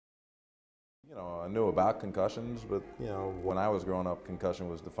I knew about concussions, but, when I was growing up, concussion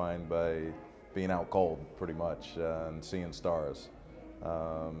was defined by being out cold, pretty much, and seeing stars.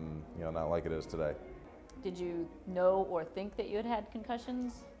 Not like it is today. Did you know or think that you had had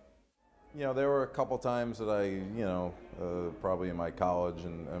concussions? There were a couple times that I, probably in my college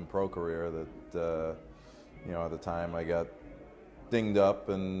and pro career that, at the time I got dinged up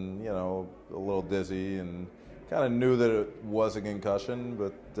and, a little dizzy and kind of knew that it was a concussion,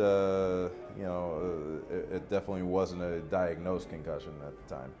 but, it definitely wasn't a diagnosed concussion at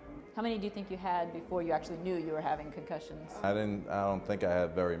the time. How many do you think you had before you actually knew you were having concussions? I don't think I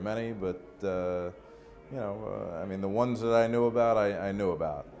had very many, but, I mean, the ones that I knew about, I knew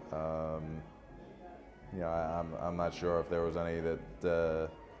about. I'm not sure if there was any that,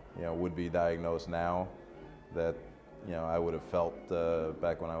 would be diagnosed now that, I would have felt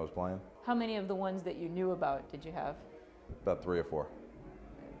back when I was playing. How many of the ones that you knew about did you have? About 3 or 4.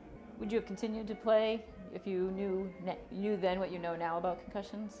 Would you have continued to play if you knew then what you know now about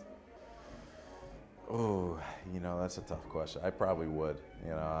concussions? Oh, that's a tough question. I probably would.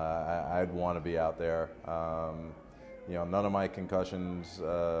 I'd want to be out there. None of my concussions,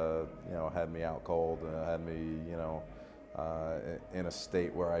 had me out cold, had me, in a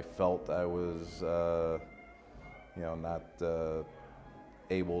state where I felt I was, not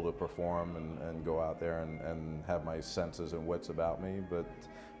able to perform and go out there and have my senses and wits about me. But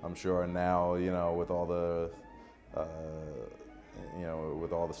I'm sure now, with all the,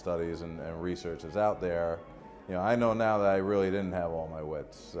 with all the studies and research that's out there, I know now that I really didn't have all my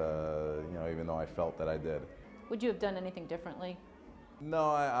wits, even though I felt that I did. Would you have done anything differently? No,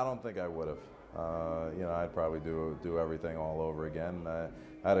 I don't think I would have. I'd probably do everything all over again.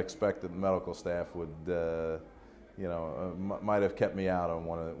 I'd expect that the medical staff would, might have kept me out on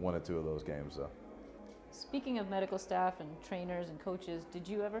one or two of those games, though. Speaking of medical staff and trainers and coaches, did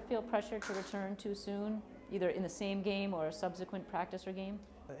you ever feel pressure to return too soon, either in the same game or a subsequent practice or game?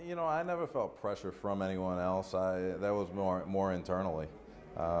 I never felt pressure from anyone else. That was more internally.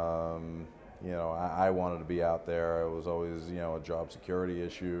 I wanted to be out there. It was always, a job security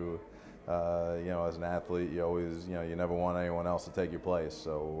issue. As an athlete, you always, you never want anyone else to take your place.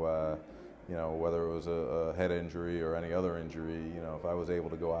 So, whether it was a head injury or any other injury, if I was able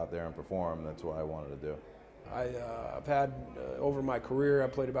to go out there and perform, that's what I wanted to do. I've had, over my career, I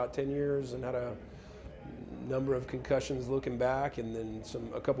played about 10 years and had a number of concussions looking back, and then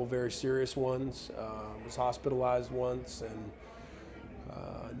a couple very serious ones. Was hospitalized once, and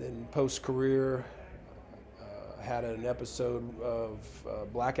then post-career had an episode of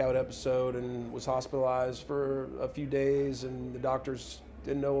blackout episode and was hospitalized for a few days, and the doctors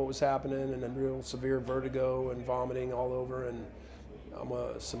didn't know what was happening, and then real severe vertigo and vomiting all over, and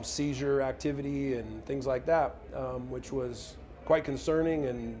some seizure activity and things like that, which was quite concerning,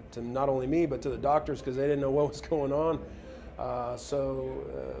 and to not only me but to the doctors, because they didn't know what was going on. So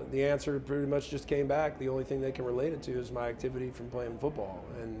the answer pretty much just came back. The only thing they can relate it to is my activity from playing football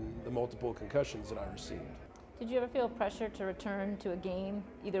and the multiple concussions that I received. Did you ever feel pressure to return to a game,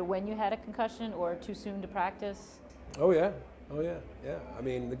 either when you had a concussion or too soon to practice? Oh yeah, yeah. I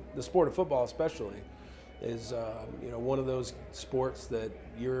mean, the sport of football especially is one of those sports that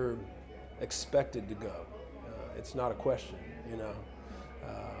you're expected to go. It's not a question,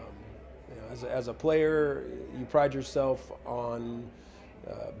 As a player, you pride yourself on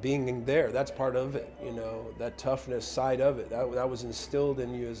being there. That's part of it, that toughness side of it. That was instilled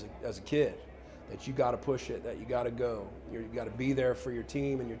in you as a kid, that you got to push it, that you got to go. You got to be there for your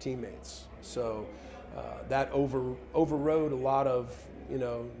team and your teammates. So that overrode a lot of,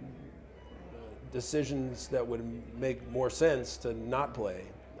 decisions that would make more sense to not play,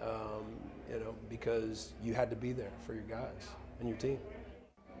 because you had to be there for your guys and your team.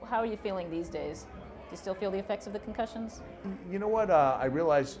 How are you feeling these days? Do you still feel the effects of the concussions? You know what? I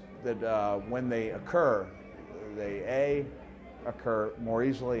realize that when they occur, they A, occur more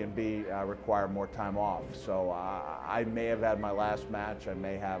easily, and B, require more time off. So I may have had my last match. I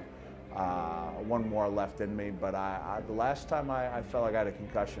may have one more left in me, but the last time I felt like I had a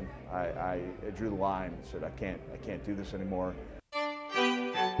concussion, I drew the line and said, I can't do this anymore.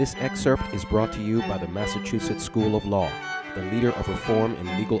 This excerpt is brought to you by the Massachusetts School of Law, the leader of reform in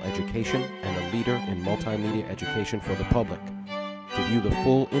legal education and a leader in multimedia education for the public. To view the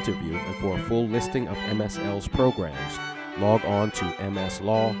full interview and for a full listing of MSL's programs, log on to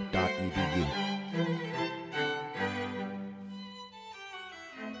mslaw.edu.